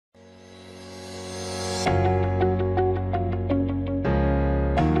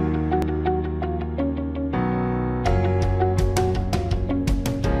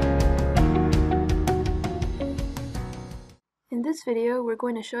video, we're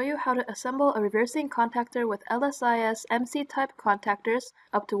going to show you how to assemble a reversing contactor with LSIS MC type contactors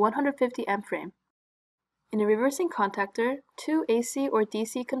up to 150 amp frame. In a reversing contactor, two AC or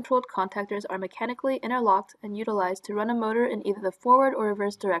DC controlled contactors are mechanically interlocked and utilized to run a motor in either the forward or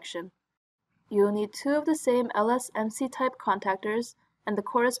reverse direction. You will need two of the same LS-MC type contactors and the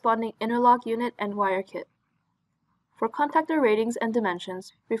corresponding interlock unit and wire kit. For contactor ratings and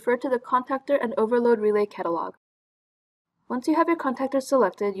dimensions, refer to the contactor and overload relay catalog. Once you have your contactor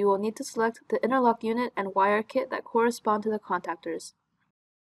selected, you will need to select the interlock unit and wire kit that correspond to the contactors.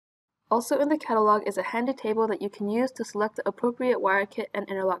 Also in the catalog is a handy table that you can use to select the appropriate wire kit and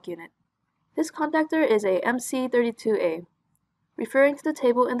interlock unit. This contactor is a MC32A. Referring to the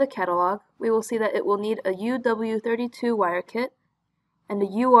table in the catalog, we will see that it will need a UW32 wire kit and a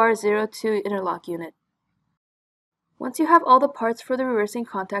UR02 interlock unit. Once you have all the parts for the reversing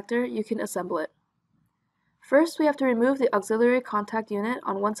contactor, you can assemble it. First, we have to remove the auxiliary contact unit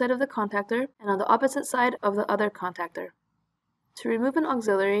on one side of the contactor and on the opposite side of the other contactor. To remove an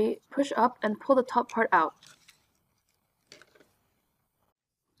auxiliary, push up and pull the top part out.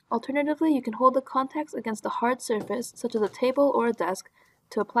 Alternatively, you can hold the contacts against a hard surface, such as a table or a desk,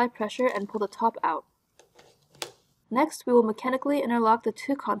 to apply pressure and pull the top out. Next, we will mechanically interlock the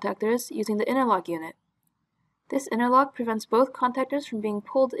two contactors using the interlock unit. This interlock prevents both contactors from being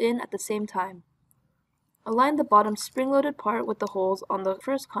pulled in at the same time. Align the bottom spring-loaded part with the holes on the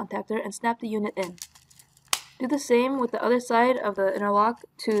first contactor and snap the unit in. Do the same with the other side of the interlock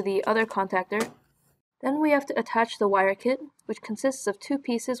to the other contactor. Then we have to attach the wire kit, which consists of two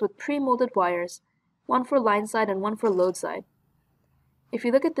pieces with pre-molded wires, one for line side and one for load side. If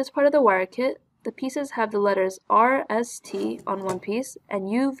you look at this part of the wire kit, the pieces have the letters RST on one piece and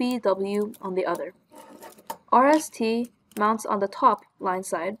UVW on the other. RST mounts on the top line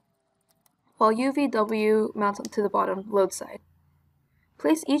side, while UVW mounts to the bottom load side.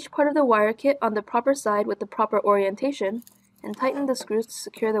 Place each part of the wire kit on the proper side with the proper orientation, and tighten the screws to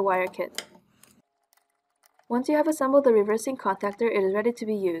secure the wire kit. Once you have assembled the reversing contactor, it is ready to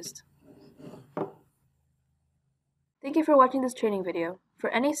be used. Thank you for watching this training video.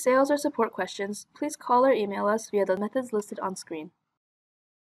 For any sales or support questions, please call or email us via the methods listed on screen.